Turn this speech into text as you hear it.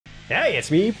Hey,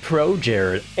 it's me,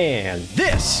 ProJared, and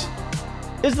this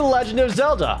is The Legend of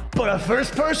Zelda, but a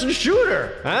first-person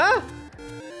shooter, huh?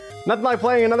 Nothing like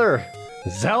playing another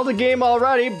Zelda game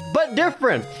already, but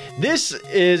different. This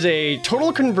is a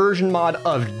total conversion mod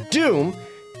of Doom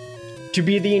to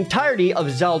be the entirety of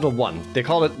Zelda 1. They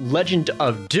call it Legend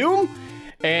of Doom,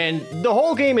 and the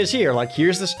whole game is here. Like,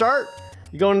 here's the start.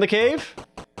 You go into the cave.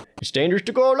 It's dangerous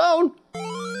to go alone.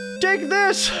 Take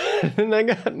this! And I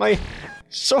got my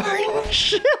sword and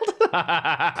shield. Oh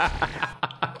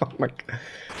my god.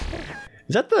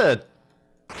 Is that the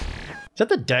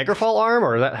Daggerfall arm,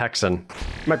 or is that Hexen?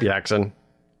 It might be Hexen.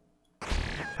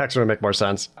 Hexen would make more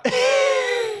sense.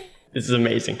 This is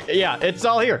amazing. Yeah, it's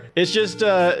all here. It's just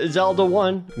Zelda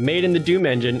 1 made in the Doom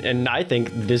engine, and I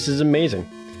think this is amazing.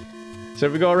 So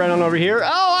if we go around on over here.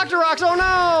 Oh, Octoroks! Oh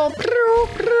no!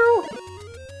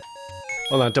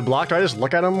 Hold on, to block, do I just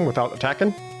look at him without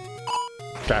attacking?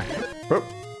 Okay. Whoop.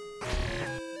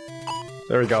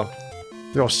 There we go.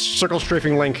 Little circle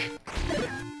strafing Link.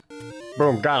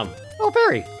 Boom, got him. Oh,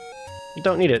 fairy! You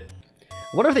don't need it.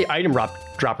 What if the item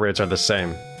drop rates are the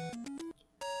same?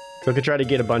 We could try to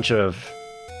get a bunch of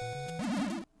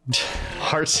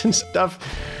hearts and stuff.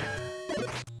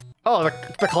 Oh,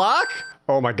 the clock?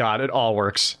 Oh my god, it all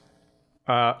works.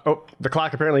 Oh, the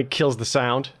clock apparently kills the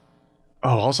sound.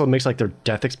 Oh, also makes like their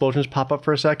death explosions pop up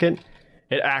for a second.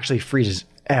 It actually freezes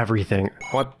everything.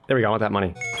 What? There we go, I want that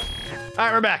money.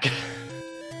 Alright, we're back.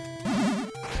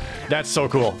 That's so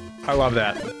cool. I love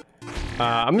that.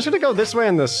 I'm just gonna go this way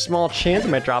on the small chance I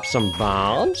might drop some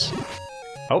bombs.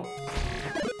 Oh.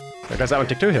 I guess that one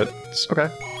took 2 hits. Okay.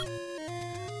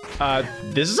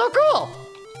 This is so cool!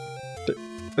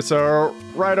 So,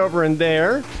 right over in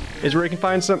there is where you can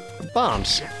find some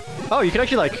bombs. Oh, you can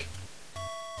actually like...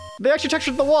 They actually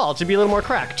textured the wall to be a little more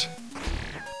cracked.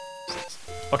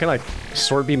 Oh, can I like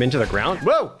sword beam into the ground?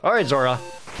 Whoa! Alright, Zora.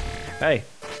 Hey.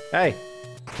 Hey.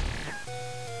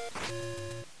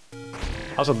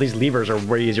 Also, these levers are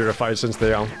way easier to find since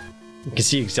they you can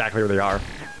see exactly where they are.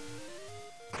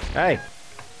 Hey. Are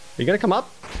you gonna come up?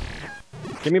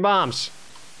 Give me bombs.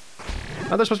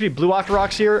 Are there supposed to be blue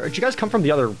Octoroks here? Did you guys come from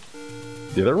the other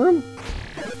room?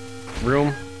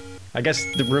 Room. I guess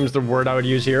the room's the word I would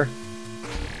use here.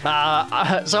 So,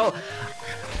 I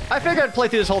figured I'd play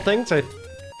through this whole thing, so I figured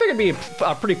it'd be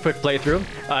a pretty quick playthrough.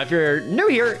 If you're new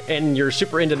here and you're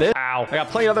super into this, ow, I got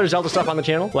plenty of other Zelda stuff on the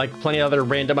channel, like plenty of other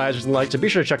randomizers and the like, so be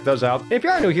sure to check those out. And if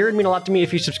you are new here, it'd mean a lot to me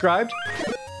if you subscribed.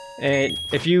 And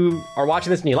if you are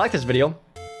watching this and you like this video,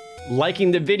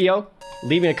 liking the video,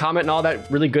 leaving a comment and all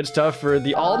that really good stuff for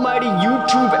the almighty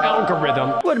YouTube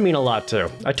algorithm would mean a lot too.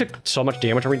 I took so much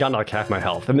damage, I'm down to like half my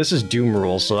health, and this is Doom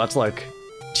rules, so that's like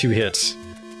 2 hits.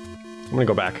 I'm gonna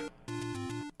go back.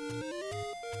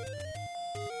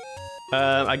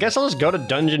 I guess I'll just go to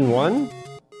Dungeon 1.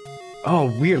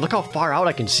 Oh, weird, look how far out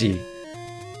I can see.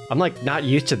 I'm like not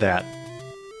used to that.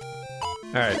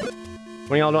 Alright.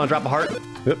 When y'all wanna drop a heart?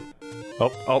 Oop.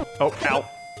 Oh, oh, oh, ow.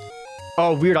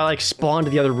 Oh, weird, I like spawned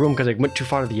to the other room because I went too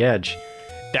far to the edge.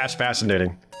 That's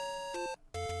fascinating.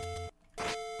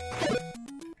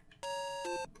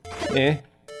 Eh.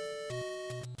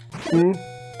 Oh,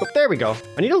 there we go.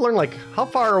 I need to learn, like, how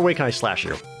far away can I slash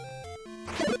you?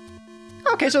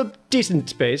 Okay, so decent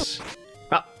space.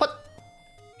 Ah, what?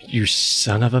 You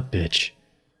son of a bitch.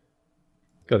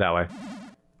 Go that way.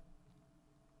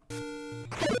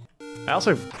 I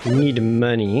also need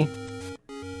money.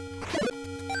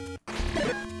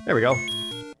 There we go.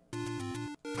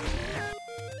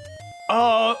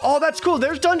 Oh, that's cool.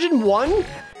 There's Dungeon 1. And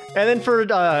then for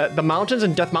the mountains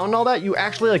and Death Mountain and all that, you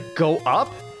actually like go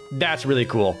up. That's really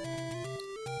cool.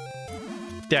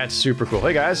 That's super cool.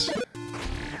 Hey guys.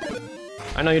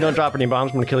 I know you don't drop any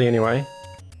bombs. I'm gonna kill you anyway.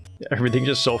 Everything's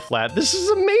just so flat. This is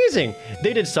amazing.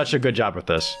 They did such a good job with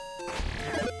this.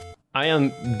 I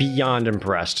am beyond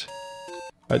impressed.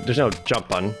 There's no jump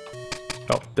button.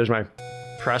 Oh, there's my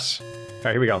press. All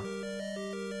right, here we go.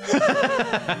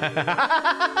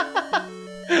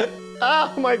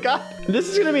 Oh my god. This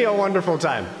is gonna be a wonderful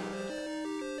time.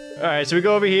 All right, so we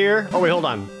go over here. Oh wait, hold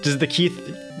on. Does the key,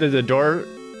 the door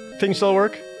thing still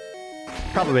work?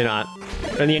 Probably not.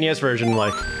 In the NES version,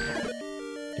 like,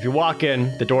 if you walk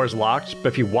in, the door is locked, but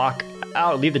if you walk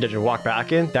out, leave the dungeon and walk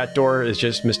back in, that door is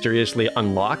just mysteriously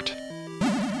unlocked.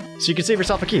 So you can save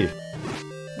yourself a key.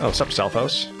 Oh, what's up,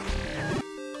 Selphos?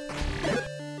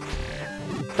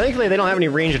 Thankfully, they don't have any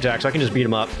range attacks, so I can just beat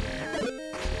them up.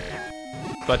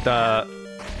 But,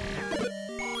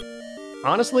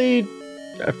 honestly,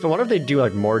 I wonder if they do,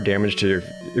 like, more damage to you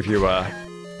if you,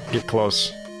 get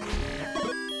close.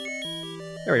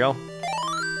 There we go.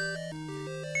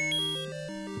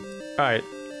 Alright.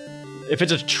 If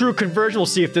it's a true conversion, we'll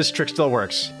see if this trick still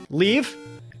works. Leave.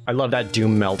 I love that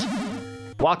Doom melt.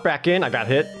 Walk back in. I got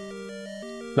hit.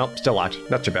 Nope, still locked.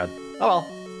 Not too bad. Oh well.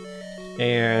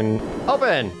 And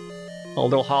open. A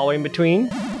little hallway in between.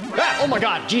 Ah, oh my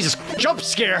god, Jesus, jump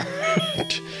scare.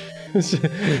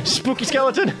 Spooky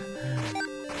skeleton.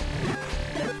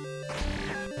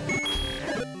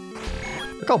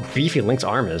 Look how beefy Link's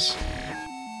arm is.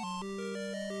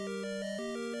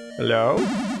 Hello?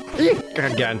 Eek,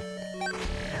 again.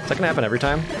 Is that gonna happen every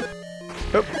time?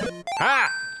 Oh.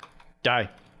 Ah! Die.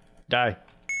 Die.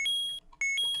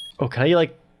 Oh, can I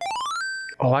like...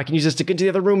 Oh, I can use this to get into the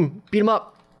other room. Beat him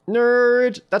up.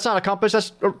 Nerd! That's not a compass,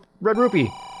 that's a red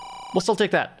rupee. We'll still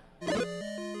take that.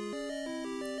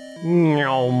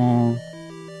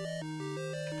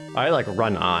 I like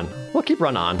run on. We'll keep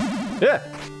run on. Yeah!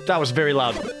 That was very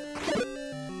loud.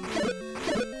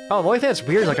 Oh, the only thing that's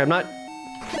weird is like I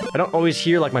don't always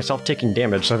hear like myself taking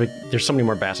damage, so I think there's so many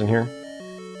more bats in here.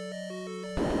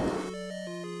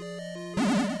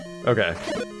 Okay.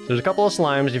 So there's a couple of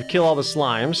slimes. If you kill all the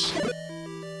slimes,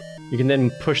 you can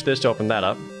then push this to open that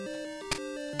up.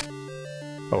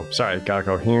 Oh, sorry, gotta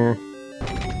go here.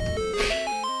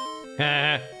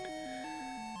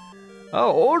 Oh,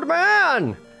 old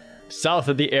man! South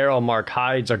of the arrow mark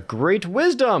hides a great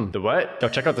wisdom. The what? Go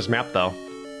check out this map though.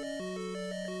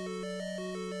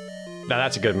 Now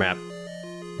that's a good map.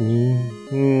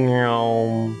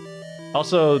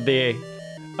 Also the...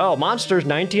 Oh, monsters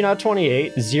 19 out of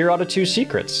 28, 0 out of 2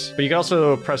 secrets. But you can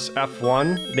also press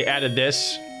F1. They added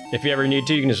this. If you ever need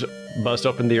to, you can just bust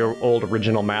open the old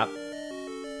original map.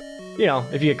 You know,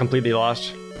 if you get completely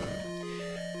lost.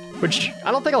 Which,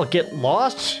 I don't think I'll get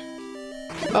lost.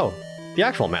 Oh, the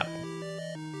actual map.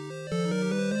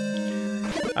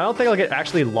 I don't think I'll get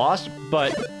actually lost,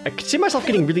 but I can see myself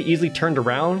getting really easily turned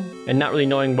around and not really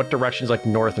knowing what directions like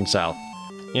north and south.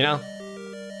 You know?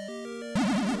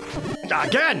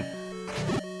 Again!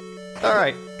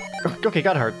 Alright. Okay,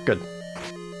 got hurt. Good.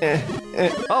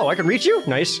 Oh, I can reach you?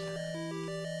 Nice.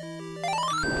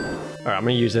 Alright, I'm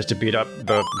gonna use this to beat up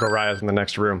the Goliath in the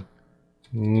next room.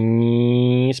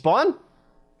 Spawn?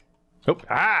 Oh,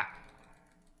 ah!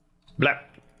 Blap.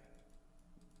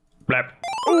 Blap.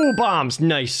 Ooh, bombs!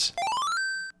 Nice.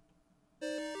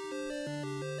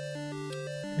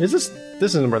 Is this...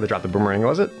 This isn't where they dropped the boomerang,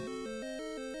 was it?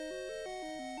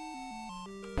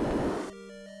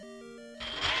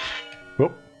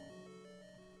 Whoop.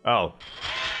 Oh.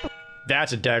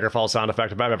 That's a Daggerfall sound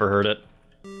effect if I've ever heard it.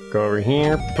 Go over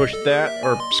here, push that,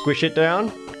 or squish it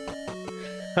down.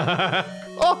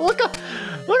 Oh, look how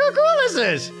cool this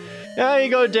is! Now you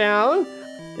go down,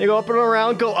 you go up and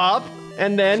around, go up,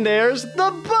 and then there's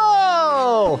the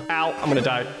bow! Ow, I'm gonna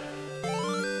die.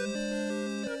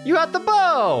 You got the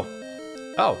bow!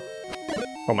 Oh.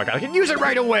 Oh my god, I can use it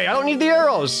right away! I don't need the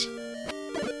arrows!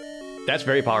 That's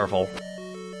very powerful.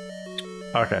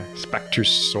 Okay, Spectre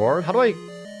Sword. How do I...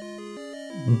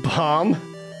 Bomb?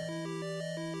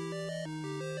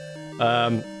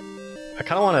 I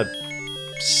kinda wanna...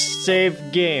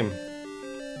 Save game.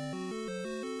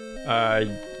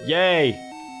 Yay!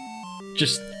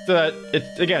 Just,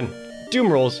 it's, again,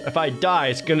 Doom rules. If I die,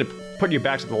 it's gonna put you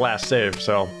back to the last save,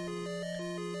 so...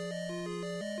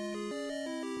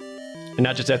 And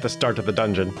not just at the start of the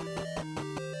dungeon.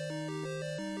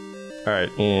 Alright,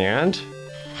 and...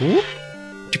 Whoop.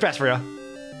 Too fast for ya.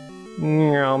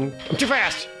 I'm too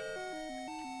fast!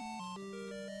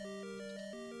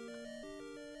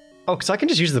 Oh, because I can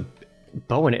just use the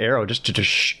bow and arrow just to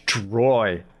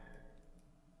destroy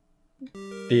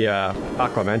the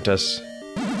Aqua Mentis.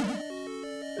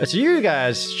 So you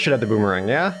guys should have the boomerang,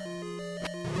 yeah?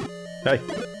 Hey.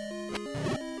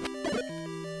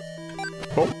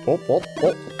 Oh.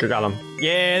 Got him.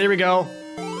 Yeah, there we go.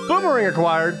 Boomerang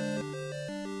acquired.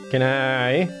 Can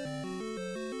I...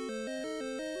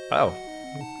 Oh.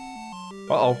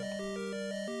 Uh-oh.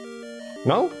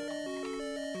 No?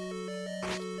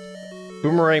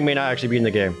 Boomerang may not actually be in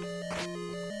the game.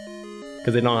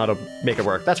 Because they don't know how to make it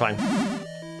work. That's fine.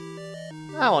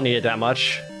 I won't need it that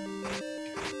much.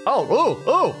 Oh,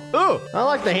 ooh! I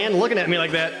like the hand looking at me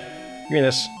like that. Give me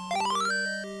this.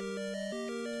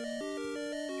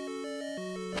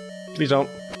 Please don't.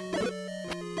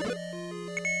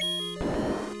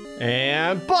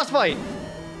 And boss fight!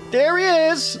 There he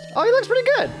is! Oh, he looks pretty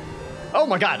good! Oh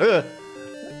my god!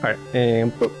 Alright,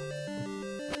 and boop.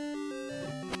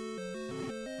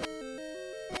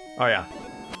 Oh yeah.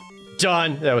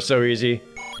 Done! That was so easy.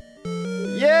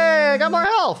 Yeah, I got more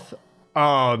health!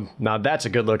 Now that's a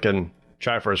good looking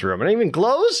Triforce room. And it even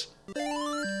glows?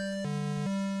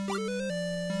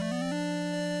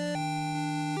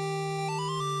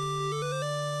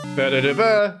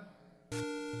 Ba-da-da-ba.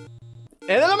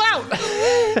 And then I'm out!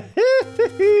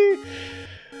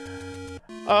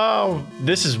 Oh,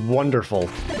 this is wonderful.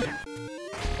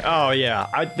 Oh yeah,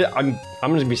 I'm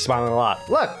gonna be smiling a lot.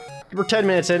 Look, we're 10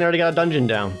 minutes in, already got a dungeon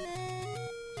down.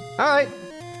 Alright.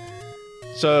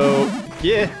 So,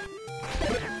 yeah.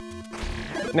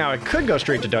 Now I could go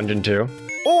straight to dungeon 2,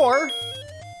 or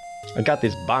I got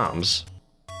these bombs.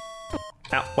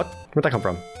 Ow, what? Where'd that come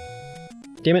from?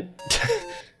 Damn it.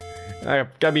 I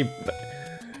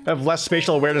have less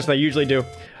spatial awareness than I usually do.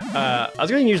 I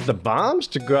was gonna use the bombs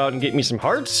to go out and get me some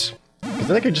hearts, because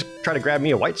then I could just try to grab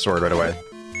me a white sword right away.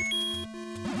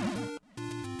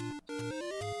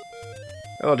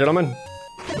 Hello, gentlemen.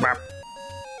 Bop.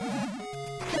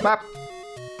 Bop.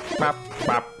 Bop.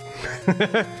 Bop.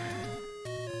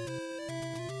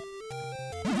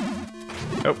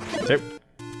 Oh, nope.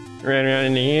 Ran around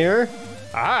in here.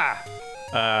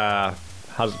 Ah!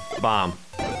 How's bomb?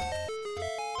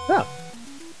 Oh,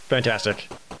 fantastic.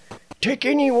 Take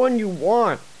anyone you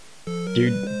want,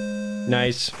 dude.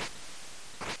 Nice.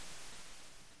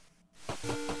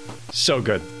 So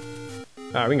good.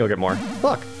 Alright, we can go get more.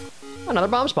 Look, another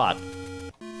bomb spot.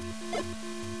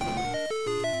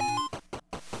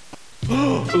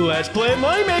 Let's play a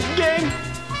money-making game.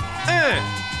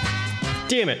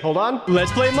 Damn it, hold on.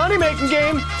 Let's play a money-making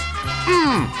game.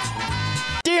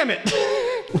 Damn it.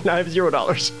 I have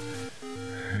 $0.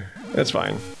 That's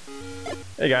fine.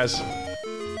 Hey guys.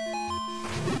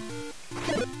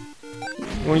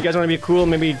 When you guys want to be cool,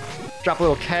 maybe drop a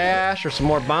little cash or some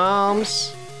more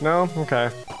bombs? No? Okay.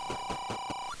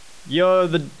 Yo,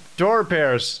 the door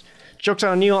repairs. Joke's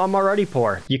on Neil, I'm already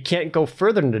poor. You can't go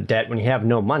further into debt when you have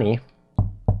no money.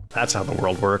 That's how the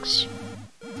world works.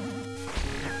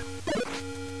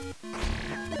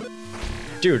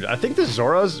 Dude, I think the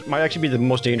Zoras might actually be the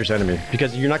most dangerous enemy,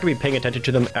 because you're not going to be paying attention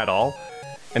to them at all,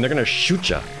 and they're going to shoot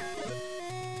you.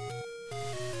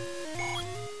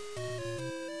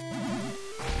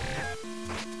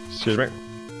 Excuse me.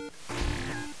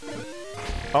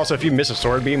 Also, if you miss a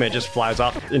sword beam, it just flies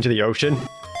off into the ocean.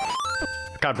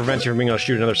 It kind of prevents you from being able to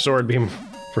shoot another sword beam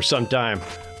for some time.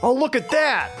 Oh, look at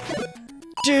that!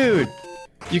 Dude!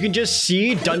 You can just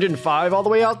see Dungeon 5 all the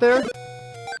way out there?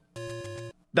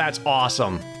 That's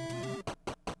awesome.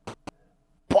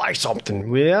 Buy something,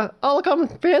 will ya? Oh, look how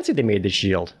fancy they made the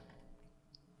shield.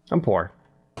 I'm poor.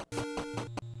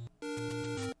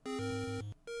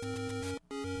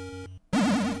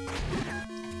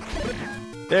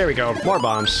 There we go, more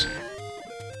bombs.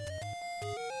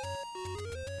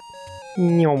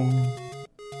 Nyom.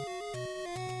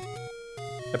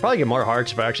 I'd probably get more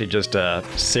hearts if I actually just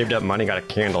saved up money, got a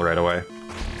candle right away.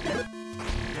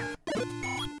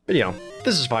 But you know,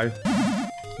 this is fine.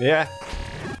 Yeah.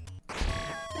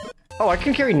 Oh, I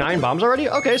can carry 9 bombs already?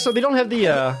 Okay, so they don't have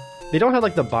the, they don't have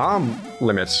like the bomb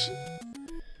limits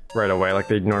right away like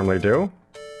they normally do.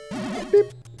 Beep.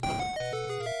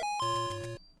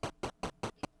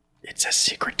 It's a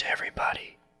secret to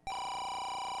everybody.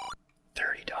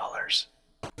 $30.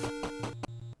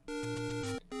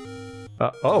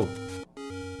 Oh.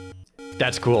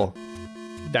 That's cool.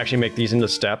 They actually make these into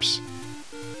steps.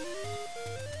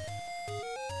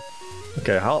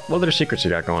 Okay, what other secrets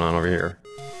you got going on over here?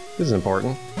 This is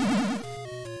important.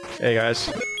 Hey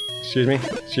guys. Excuse me.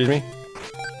 Excuse me.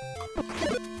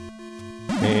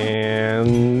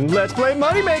 And let's play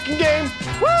money-making game!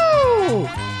 Woo!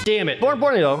 Damn it. More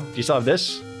importantly though, do you still have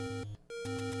this?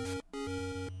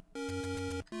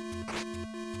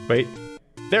 Wait.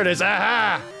 There it is.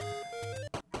 Aha!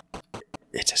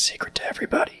 It's a secret to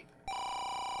everybody.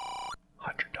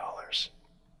 $100.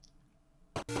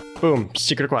 Boom.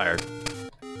 Secret acquired.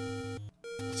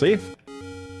 See?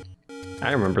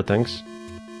 I remember things.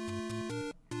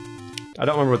 I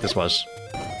don't remember what this was.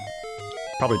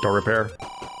 Probably door repair.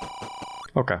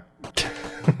 Okay.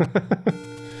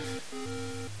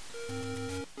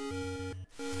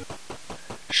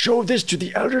 Show this to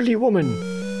the elderly woman.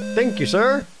 Thank you,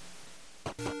 sir.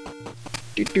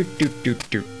 Doot doot doot doot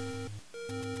doot.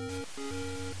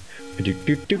 Doot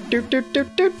doot doot doot doot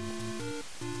doot doot.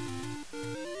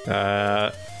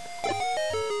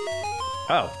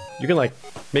 Oh, you can like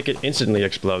make it instantly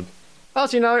explode. Oh,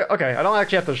 see now, okay, I don't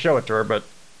actually have to show it to her, but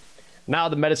now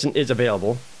the medicine is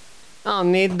available. I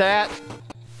don't need that.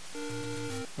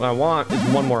 What I want is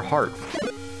one more heart.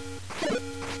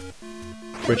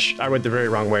 Which I went the very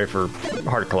wrong way for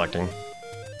heart collecting.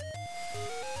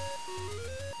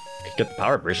 Could get the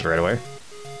power bracelet right away.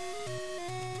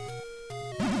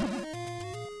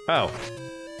 Oh.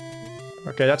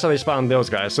 Okay, that's how they spawn those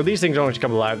guys. So these things don't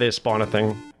come alive, they just spawn a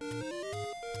thing.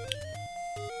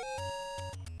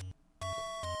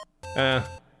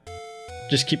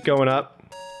 Just keep going up.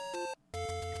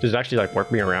 Does it actually like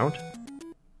work me around?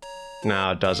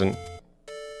 No, it doesn't.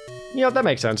 You know, that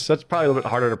makes sense. That's probably a little bit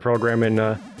harder to program in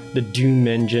the Doom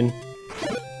engine.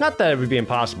 Not that it would be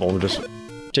impossible, it would just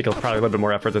take probably a little bit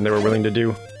more effort than they were willing to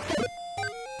do.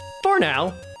 For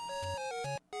now.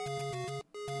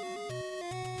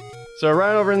 So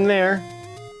right over in there.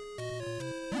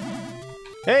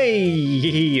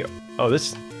 Hey! Oh,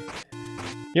 this...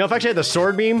 You know, if I actually had the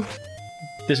sword beam,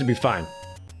 this would be fine.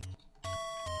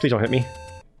 Please don't hit me.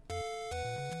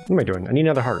 What am I doing? I need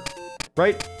another heart.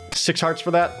 Right? 6 hearts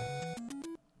for that?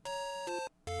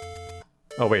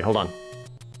 Oh, wait, hold on.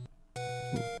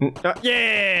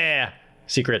 Yeah!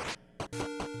 Secret.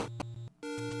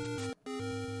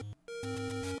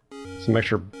 Some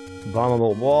extra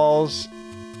bombable walls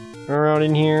around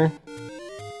in here.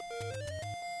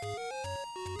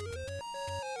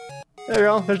 There we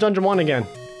go. There's Dungeon 1 again.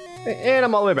 And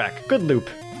I'm all the way back. Good loop.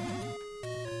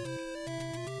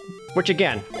 Which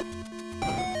again...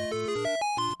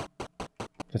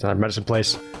 That's not a medicine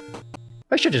place.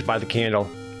 I should just buy the candle.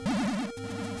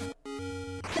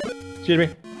 Excuse me.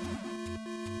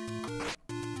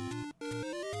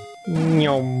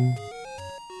 Nyom.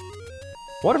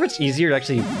 What if it's easier to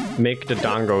actually make the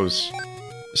dongos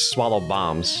swallow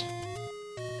bombs?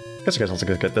 Guess I guess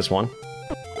I'll get this one.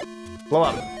 Blow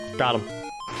up. Got him.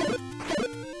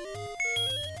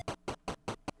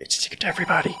 It's a secret to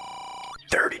everybody.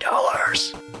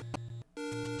 $30.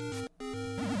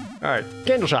 Alright,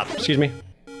 candle shop, excuse me.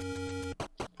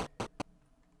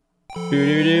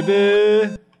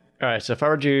 Alright, so if I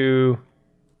were to...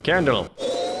 Candle.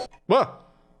 Whoa!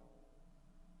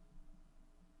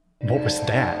 What was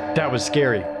that? That was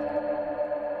scary.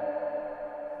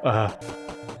 Are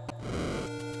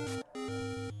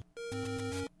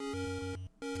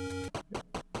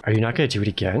you not gonna do it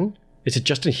again? Is it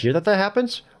just in here that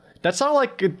happens? That sounded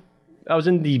like I was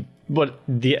in the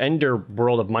Ender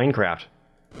world of Minecraft.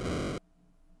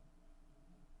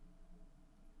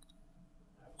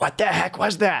 What the heck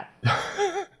was that?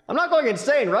 I'm not going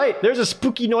insane, right? There's a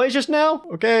spooky noise just now?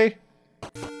 Okay.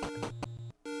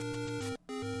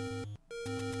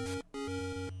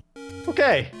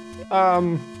 Okay.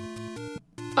 I'm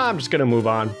just gonna move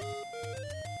on.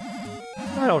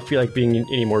 I don't feel like being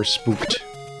any more spooked.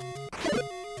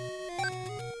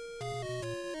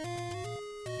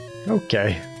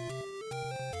 Okay.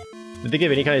 Did they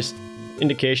give any kind of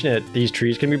indication that these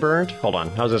trees can be burned? Hold on,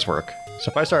 how does this work? So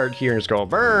if I start here and just go,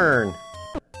 burn!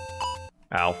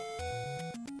 Ow.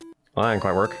 Well, that didn't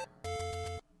quite work.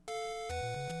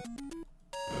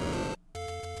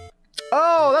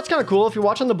 Oh, that's kind of cool. If you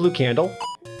watch on the blue candle,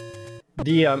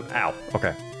 the, ow,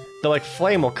 okay. The, like,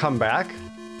 flame will come back,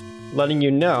 letting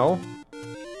you know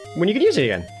when you can use it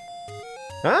again.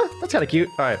 Huh? That's kind of cute.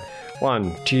 Alright.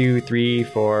 1, 2, 3,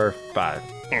 4, 5.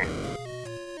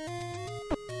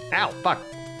 Ow, fuck.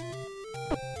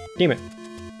 Damn it.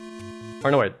 Oh,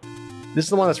 no, wait. This is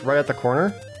the one that's right at the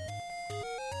corner?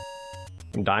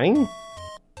 I'm dying?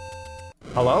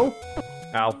 Hello?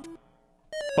 Ow.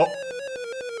 Oh.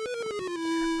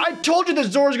 I told you the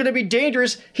Zor's gonna be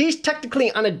dangerous! He's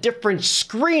technically on a different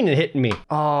screen and hitting me.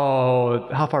 Oh,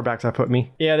 how far back does that put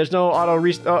me? Yeah, there's no auto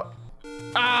rest- oh.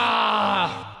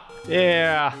 Ah!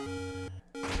 Yeah.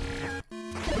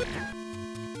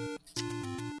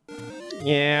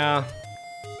 Yeah.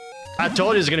 I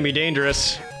told you it's gonna be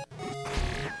dangerous.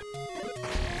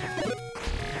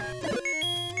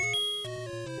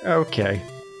 Okay.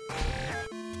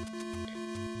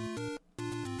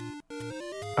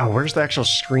 Oh, where's the actual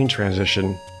screen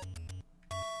transition?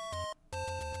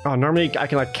 Oh, normally I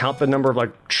can like count the number of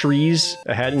like trees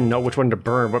ahead and know which one to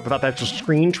burn, but without the actual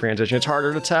screen transition, it's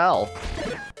harder to tell.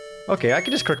 Okay, I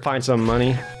can just quick find some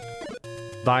money.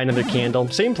 Buy another candle.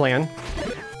 Same plan.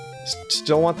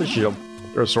 Still want the shield.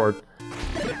 Or sword.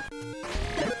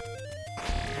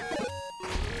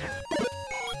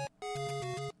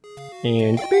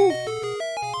 And bing!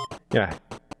 Yeah.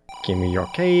 Give me your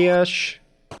cash.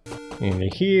 In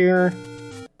here.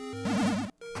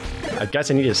 I guess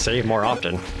I need to save more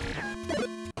often.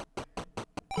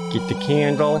 Get the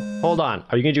candle. Hold on.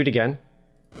 Are you gonna do it again?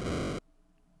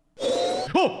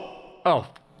 Oh! Oh.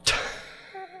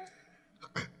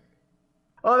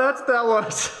 Oh, that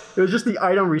was. It was just the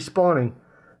item respawning.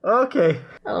 Okay.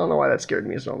 I don't know why that scared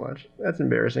me so much. That's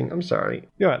embarrassing. I'm sorry.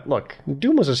 You know what? Look.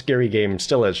 Doom was a scary game.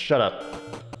 Still is. Shut up.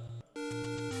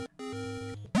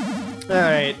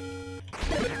 Alright.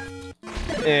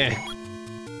 Eh.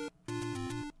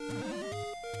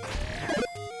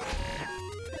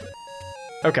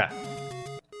 Okay.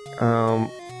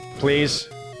 Please.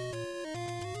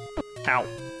 Ow.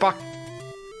 Fuck.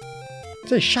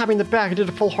 They shot me in the back. I did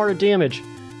a full heart of damage.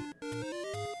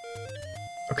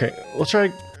 Okay, let's try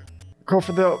to go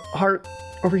for the heart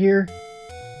over here.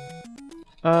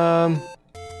 Oh,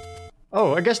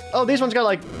 I guess... Oh, these ones got,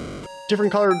 like,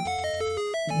 different colored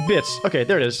bits. Okay,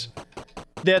 there it is.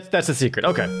 That's the secret.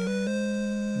 Okay.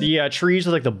 The trees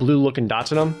with, like, the blue-looking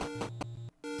dots in them.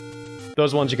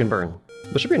 Those ones you can burn.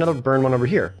 There should be another burn one over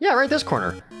here. Yeah, right this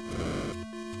corner.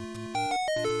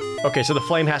 Okay, so the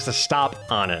flame has to stop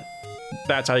on it.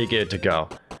 That's how you get it to go.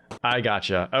 I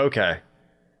gotcha. Okay.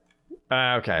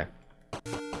 Okay.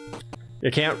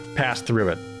 You can't pass through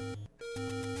it.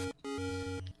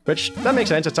 Which, that makes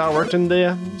sense. That's how it worked in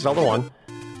the Zelda 1.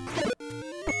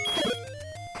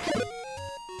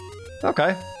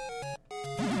 Okay.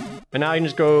 And now you can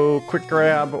just go quick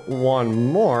grab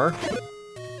one more.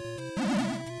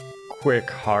 Quick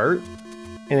heart.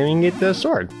 And then you can get the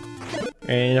sword.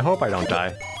 And I hope I don't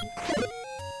die.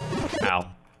 Ow.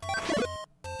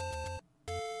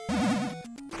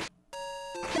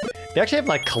 They actually have,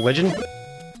 like, collision.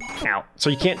 Ow. So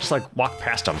you can't just, like, walk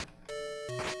past them.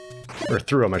 Or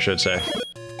through them, I should say.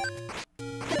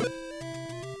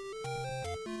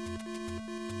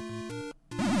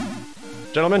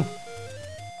 Gentlemen.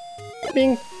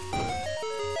 Bing.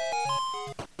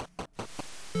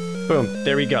 Boom.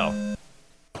 There we go.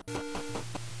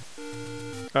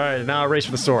 Alright, now a race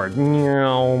for the sword.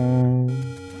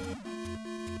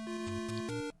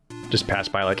 Just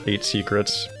passed by, like, 8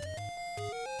 secrets.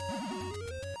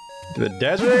 To the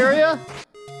desert area?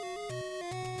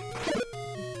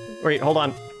 Wait, hold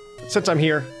on. Since I'm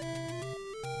here.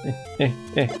 Hey,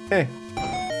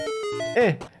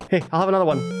 I'll have another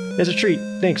one. There's a treat.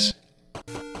 Thanks.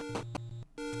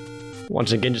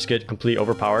 Once again, just get completely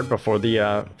overpowered before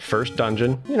the first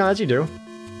dungeon. You know, as you do.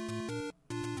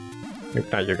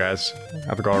 Not you guys.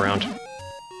 Have to go around.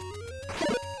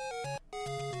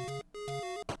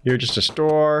 You're just a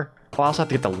store. Oh, I also have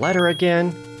to get the letter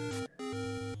again.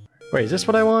 Wait, is this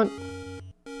what I want?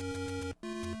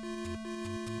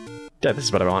 Yeah, this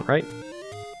is what I want, right?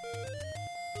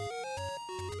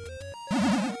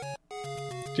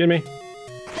 Excuse me.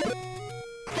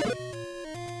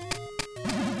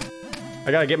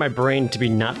 I gotta get my brain to be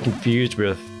not confused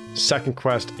with second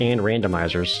quest and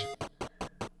randomizers.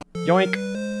 Yoink.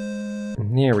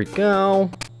 There we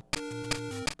go.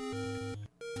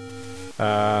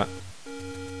 I'm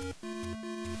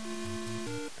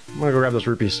gonna go grab those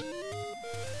rupees.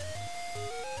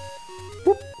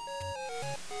 Boop.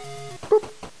 Boop.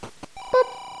 Boop.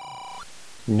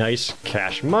 Nice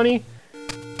cash money.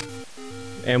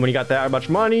 And when you got that much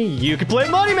money, you can play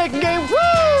money making game.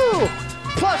 Woo!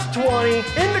 Plus 20 in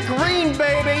the green,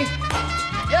 baby.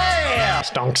 Yeah!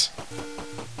 Stonks.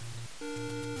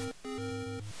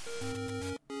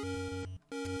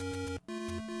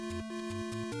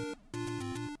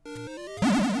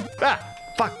 Ah!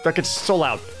 Fuck, that gets so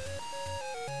loud.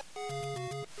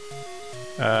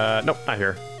 Nope, not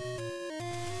here.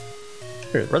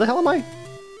 Where the hell am I?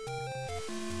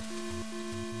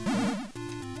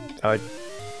 I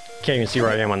can't even see where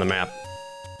I am on the map.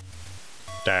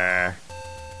 There.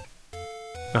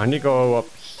 I need to go up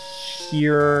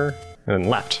here and then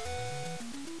left.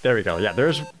 There we go. Yeah,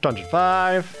 there's Dungeon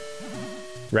 5.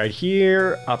 Right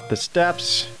here, up the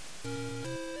steps.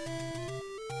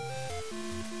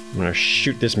 I'm gonna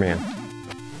shoot this man.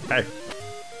 Hey.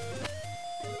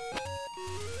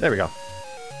 There we go.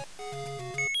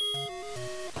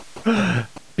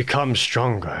 Become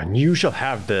stronger, and you shall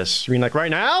have this. You mean like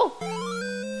right now?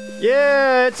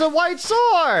 Yeah, it's a white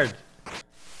sword!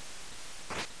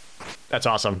 That's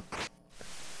awesome.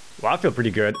 Well, I feel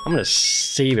pretty good. I'm gonna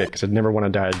save it, because I never want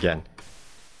to die again.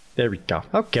 There we go.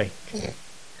 Okay. Dude,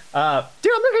 I'm not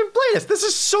gonna play this. This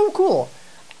is so cool.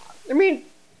 I mean,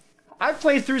 I've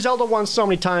played through Zelda 1 so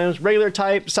many times, regular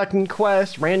type, second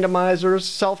quest, randomizers,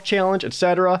 self-challenge,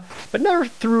 etc., but never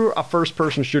through a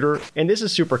first-person shooter, and this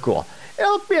is super cool.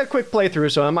 It'll be a quick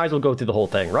playthrough, so I might as well go through the whole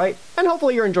thing, right? And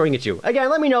hopefully you're enjoying it too. Again,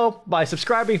 let me know by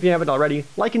subscribing if you haven't already,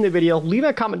 liking the video,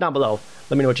 leaving a comment down below,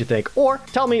 let me know what you think, or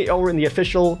tell me over in the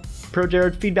official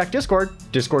ProJared feedback Discord,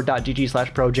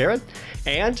 discord.gg/ProJared,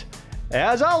 and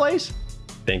as always,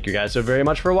 thank you guys so very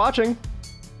much for watching.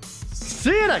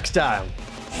 See you next time!